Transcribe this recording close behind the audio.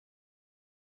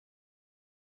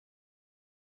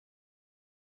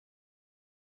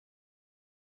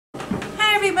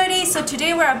Hey, so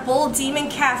today we're at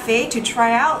BlvdSte Cafe to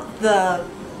try out the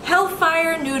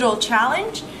Hellfire Noodle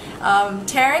Challenge.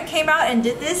 Taryn came out and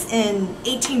did this in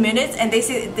 18 minutes and they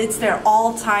say it's their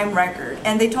all-time record.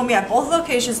 And they told me at both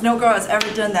locations no girl has ever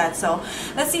done that. So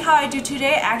let's see how I do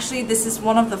today. Actually, this is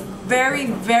one of the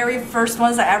very first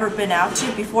ones I've ever been out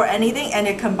to before anything, and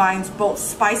it combines both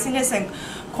spiciness and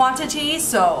quantity,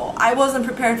 so I wasn't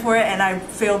prepared for it and I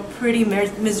failed pretty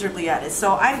miserably at it.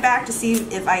 So I'm back to see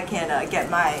if I can get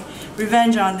my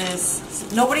revenge on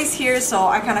this. Nobody's here, so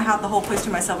I kind of have the whole place to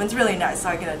myself. It's really nice, so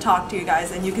I can talk to you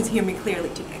guys and you can hear me clearly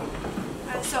today.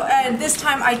 And this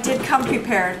time I did come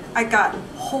prepared. I got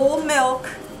whole milk,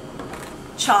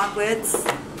 chocolates,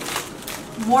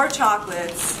 more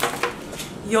chocolates,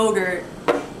 yogurt,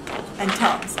 and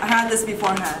Tums. I had this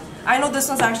beforehand. I know this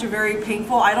one's actually very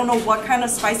painful. I don't know what kind of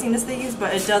spiciness they use,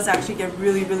 but it does actually get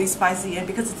really spicy, and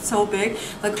because it's so big,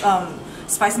 like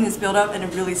spiciness build up and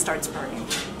it really starts burning.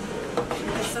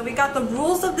 Okay, so we got the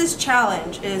rules of this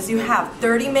challenge is you have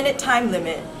 30-minute time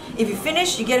limit. If you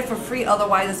finish, you get it for free,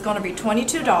 otherwise it's going to be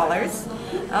 $22.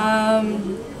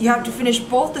 You have to finish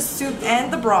both the soup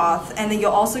and the broth, and then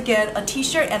you'll also get a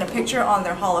t-shirt and a picture on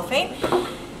their Hall of Fame.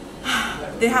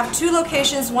 They have two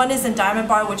locations. One is in Diamond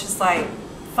Bar, which is like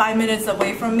 5 minutes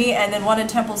away from me, and then one in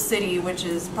Temple City, which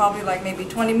is probably like maybe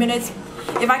 20 minutes.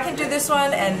 If I can do this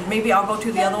one, and maybe I'll go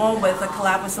to the other one with a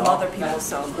collab with some other people.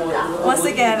 So once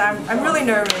again, I'm really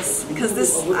nervous because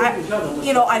this,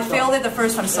 I failed it the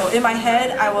first time. So in my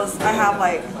head, I have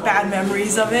like bad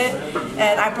memories of it,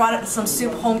 and I brought some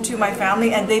soup home to my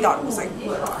family, and they thought it was like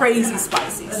crazy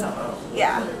spicy. So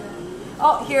yeah.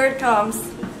 Oh, here it comes.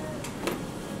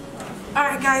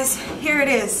 Alright guys, here it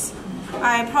is.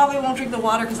 I probably won't drink the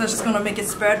water because that's just going to make it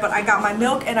spread, but I got my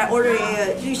milk and I ordered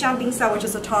a BlvdSte, which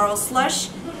is a taro slush.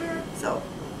 So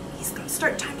he's going to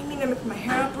start timing me. I'm going to put my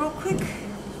hair up real quick.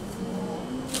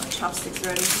 My chopsticks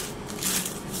ready.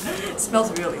 It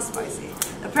smells really spicy.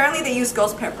 Apparently they use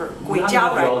ghost pepper. 鬼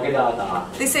椒, right?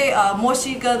 They say 墨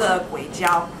西哥的鬼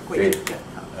椒.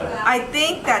 I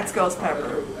think that's ghost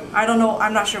pepper. I don't know.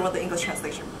 I'm not sure what the English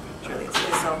translation really is.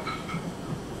 So,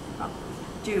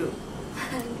 do.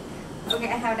 Okay,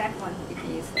 I have that one. You can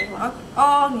use that one.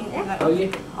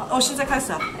 Oh, 现在开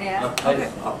始啊? Yeah. Okay.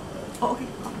 Okay.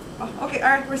 Okay,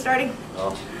 alright, we're starting.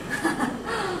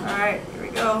 Alright, here we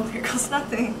go. Here goes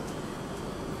nothing.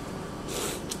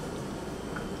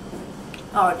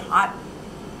 Oh, it's hot.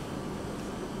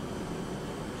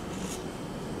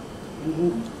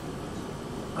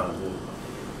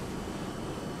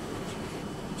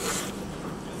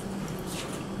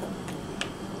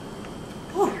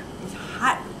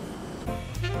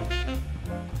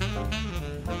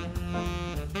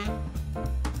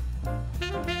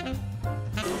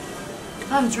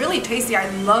 It's really tasty. I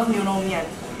love noodle mian.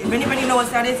 If anybody knows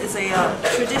what that is, it's a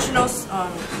traditional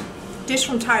dish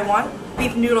from Taiwan.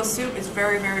 Beef noodle soup is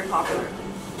very popular.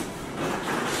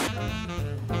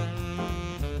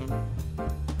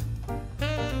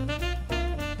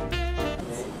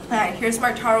 Alright, here's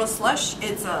my taro slush.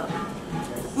 It's a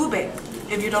ube.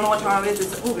 If you don't know what taro is,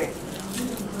 it's a ube.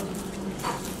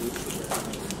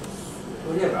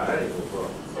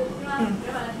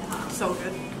 So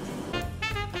good.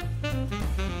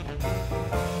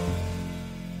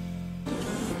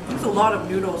 It's a lot of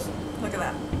noodles. Look at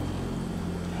that.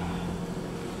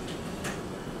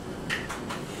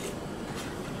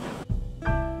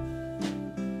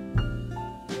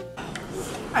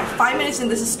 Alright, 5 minutes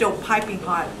and this is still piping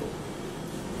hot.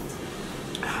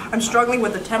 I'm struggling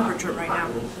with the temperature right now.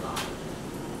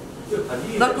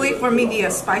 Luckily for me,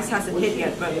 the spice hasn't hit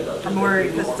yet, but I'm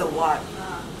worried because it's a lot.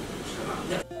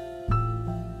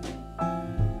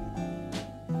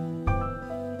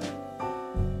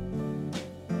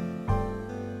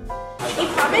你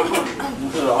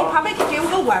旁边可以给我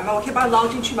个碗吗？我可以把它捞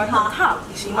进去吗？很烫，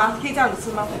行吗？可以这样子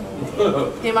吃吗？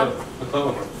可以吗？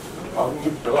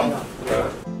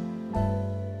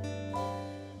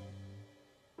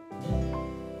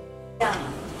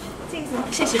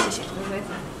谢谢。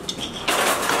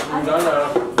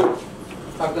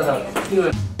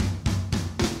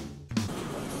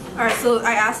Alright, so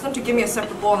I asked them to give me a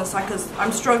separate bowl on the side because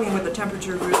I'm struggling with the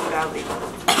temperature really badly.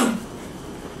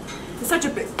 It's such a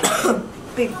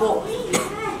big bowl.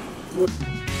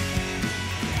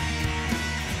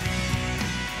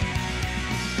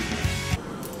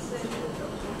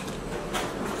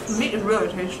 The meat is really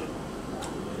tasty.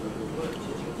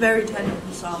 Very tender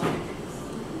and soft.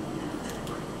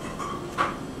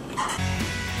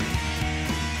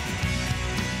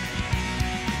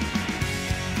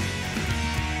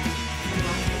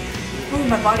 Ooh,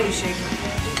 my body is shaking.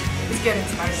 It's getting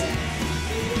spicy.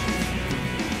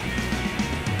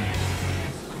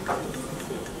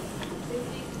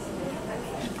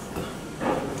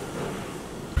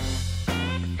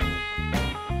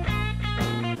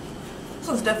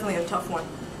 one's definitely a tough one.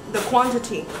 The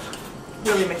quantity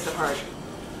really makes it hard.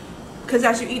 Because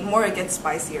as you eat more, it gets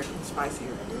spicier and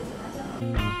spicier.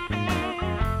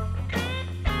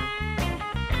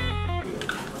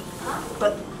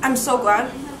 But I'm so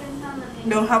glad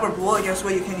you don't have a rule against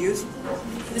what you can use.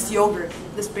 This yogurt,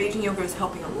 this Beijing yogurt is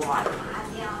helping a lot.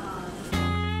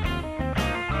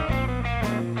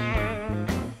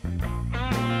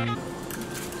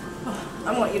 Oh,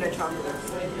 I'm gonna eat a chocolate.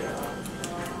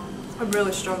 I'm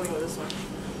really struggling with this one.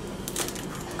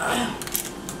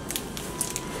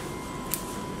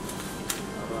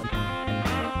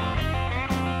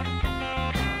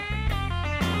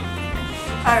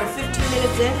 Alright, 15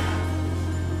 minutes in.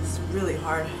 It's really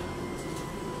hard.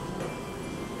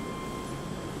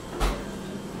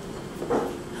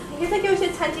 You can give me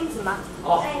some餐巾纸吗？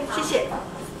哦，谢谢。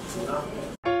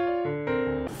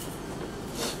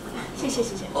谢谢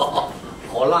谢谢。哦，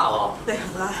好辣啊！对，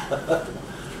很辣。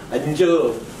哎，你这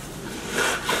个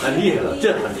很厉害了，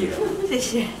这很厉害。谢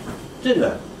谢。真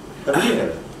的，很厉害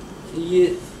了。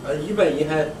110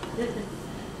还。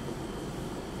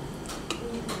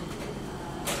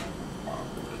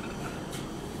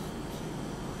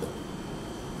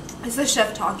It's the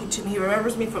chef talking to me. He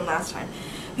remembers me from last time.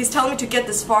 He's telling me to get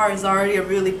this far is already a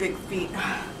really big feat.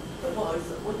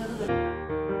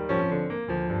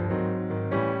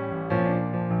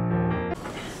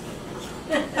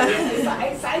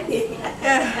 Exciting.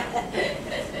 Yeah.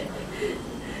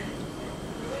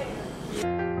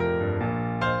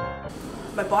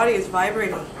 My body is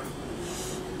vibrating.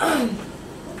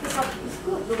 It's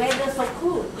good. The weather's so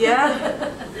cool. Yeah.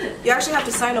 You actually have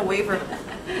to sign a waiver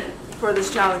for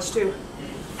this challenge too.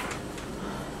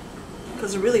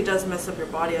 Because it really does mess up your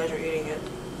body as you're eating it.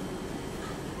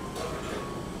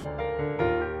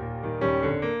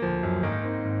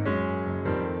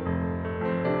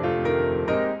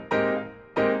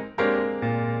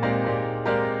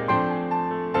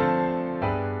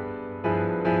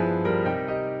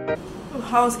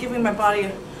 I was giving my body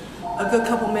a good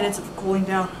couple minutes of cooling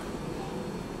down.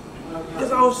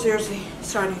 Because I was seriously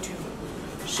starting to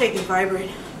shake and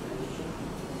vibrate.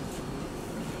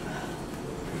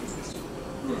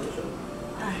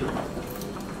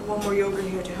 One more yogurt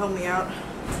here to help me out.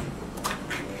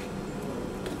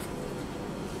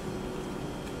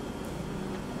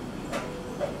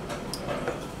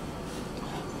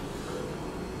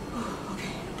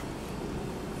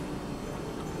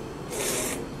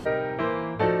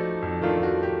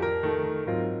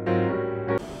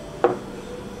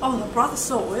 Oh, the broth is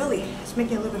so oily. It's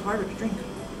making it a little bit harder to drink.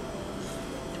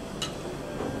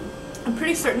 I'm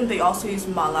pretty certain they also use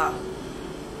mala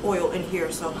oil in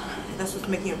here, so that's what's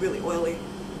making it really oily.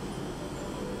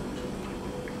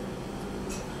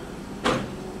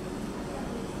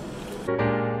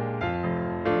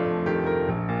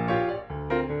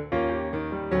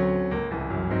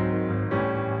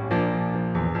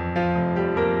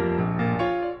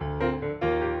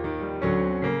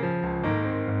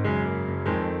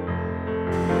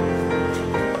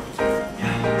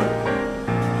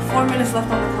 Yeah. 4 minutes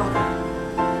left on the clock.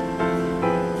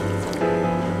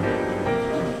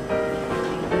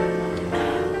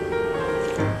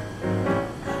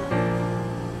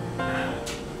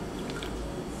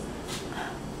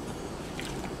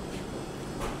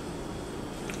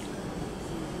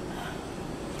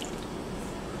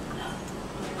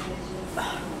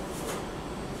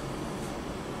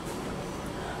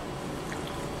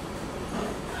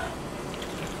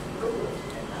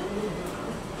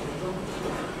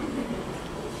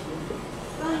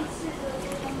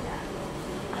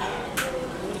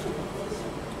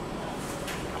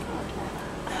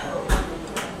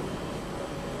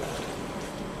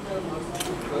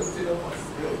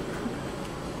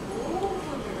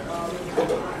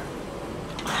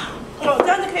 Oh, 这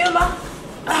样子可以了吗？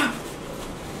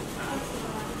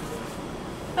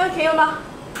这样可以了吗？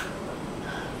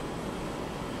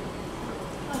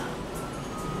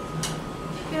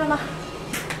可以了吗？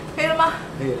可以了吗？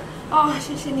可以了。哦，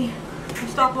谢谢你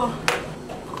 ，stop 我。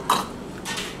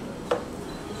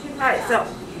Alright, so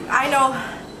I know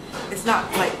it's not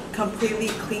like completely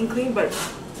clean, but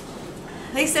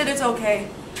they said it's okay.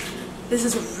 This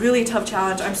is a really tough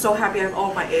challenge. I'm so happy I have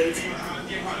all my aids.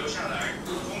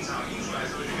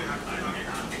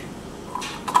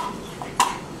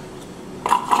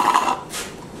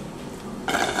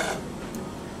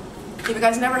 If you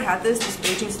guys never had this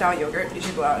Beijing style yogurt, you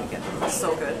should go out and get it. It's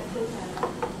so good.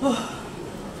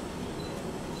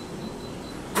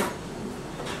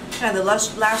 And the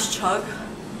last chug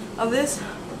of this,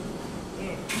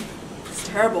 it's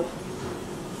terrible.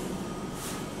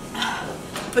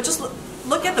 But just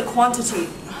look at the quantity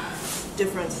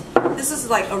difference. This is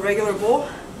like a regular bowl.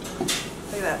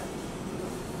 Look at that.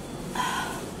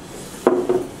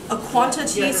 A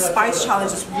quantity spice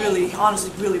challenge is really,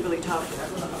 honestly, really tough.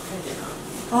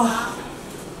 Oh.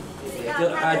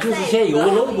 就是先有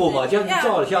logo 嘛，叫你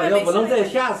照一下，要不能再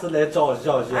下次来照一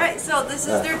下。Alright, so this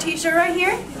is their T-shirt right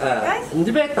here. Guys. 你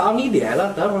这边挡你脸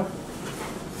了，等会儿。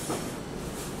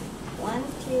 1,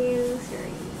 2, 3.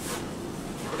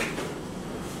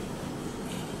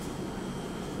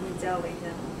 你教我一下。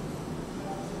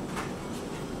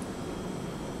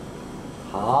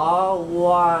好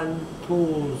 ，1, 2,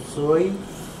 3.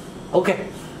 OK.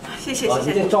 谢谢。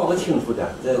你得照个清楚点。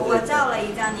我照了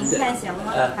一张，您看行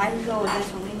吗？还是说我再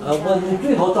重给你照？你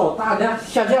最好照大点，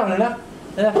像这样似的，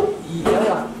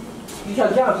你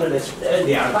像这样似的，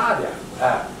脸大点，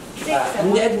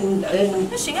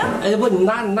那行啊。不，你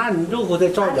拿你肉后再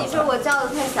照一照。你说我照的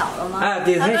太小了吗？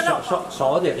对，太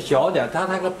少点，小点，他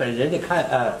那个本人得看，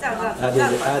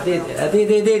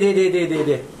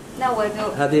对。那我就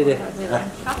对，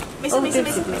好，没事。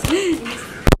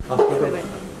好，拜拜。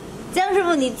 江师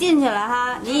傅，你进去了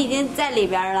哈，你已经在里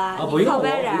边了。不用，靠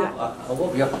边点。我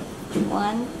不要。1,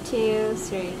 2,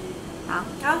 3， 好，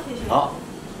谢谢。好。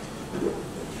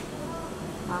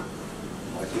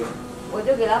我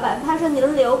就给老板，他说你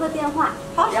留个电话，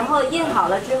然后印好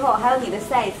了之后，还有你的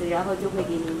size， 然后就会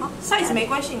给你。size 没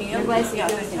关系，你没关系啊，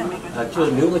对，没关系。就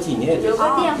留个纪念。留个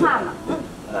电话嘛。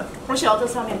我写到这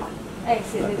上面吧。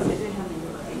写这上面。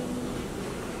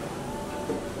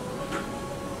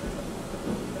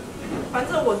 反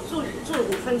正我住5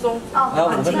分钟。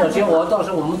5分钟行，我到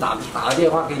时候我们打个电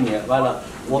话给你，完了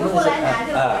我们过来拿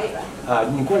就可以了。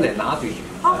你过来拿就行。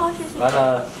好，谢谢。完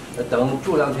了，等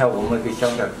住2天，我们给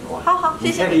相片给我。好，谢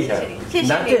谢。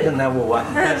难真是难不完。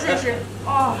谢谢。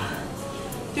Oh,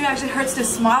 dude, actually hurts to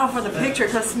smile for the picture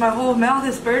because my whole mouth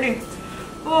is burning.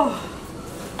 Oh,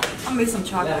 I'll make some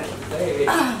chocolate.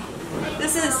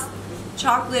 This is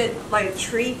chocolate like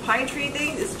pine tree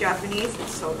thing. It's Japanese.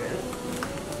 It's so good.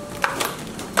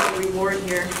 Reward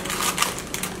here.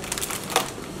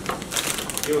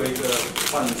 给我一个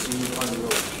换鸡换肉，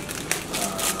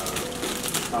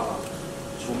大碗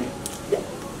粗面。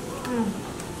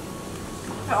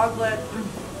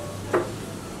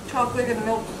Chocolate and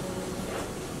milk.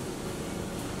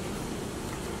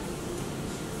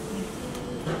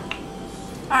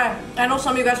 Alright, I know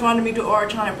some of you guys wanted me to do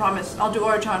Orichan, I promise. I'll do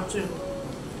Orichan soon.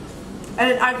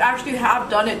 And I actually have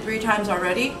done it 3 times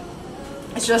already.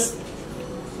 It's just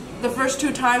the first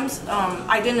 2 times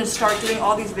I didn't start doing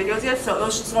all these videos yet, so it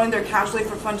was just going there casually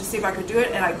for fun to see if I could do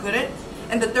it, and I couldn't.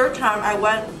 And the 3rd time I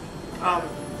went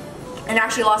and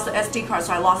actually lost the SD card,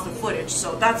 so I lost the footage.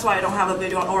 So that's why I don't have a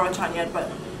video on Orichan yet,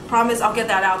 but promise I'll get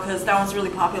that out because that one's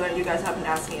really popular and you guys have been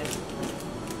asking it.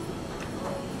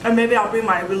 And maybe I'll bring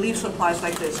my relief supplies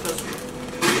like this, because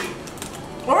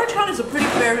Orichan is a pretty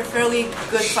fairly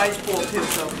good sized bowl too,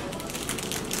 so.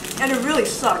 And it really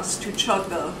sucks to chug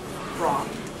the broth.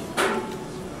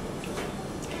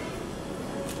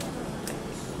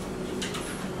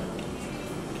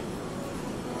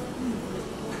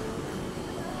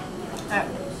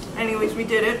 Anyways, we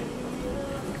did it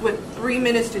with 3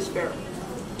 minutes to spare.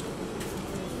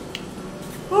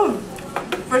 Whew.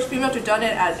 First female to done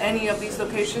it at any of these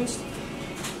locations.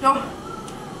 So,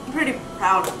 I'm pretty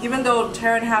proud. Even though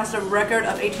Taryn has a record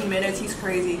of 18 minutes, he's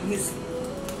crazy. He's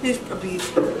a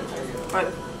beast.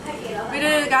 But we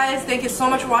did it, guys. Thank you so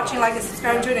much for watching. Like and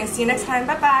subscribe to it, and see you next time.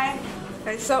 Bye bye.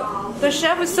 Okay, so the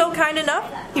chef was so kind enough.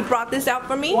 He brought this out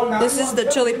for me. This is the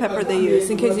chili pepper they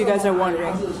use, in case you guys are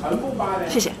wondering.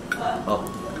 谢谢。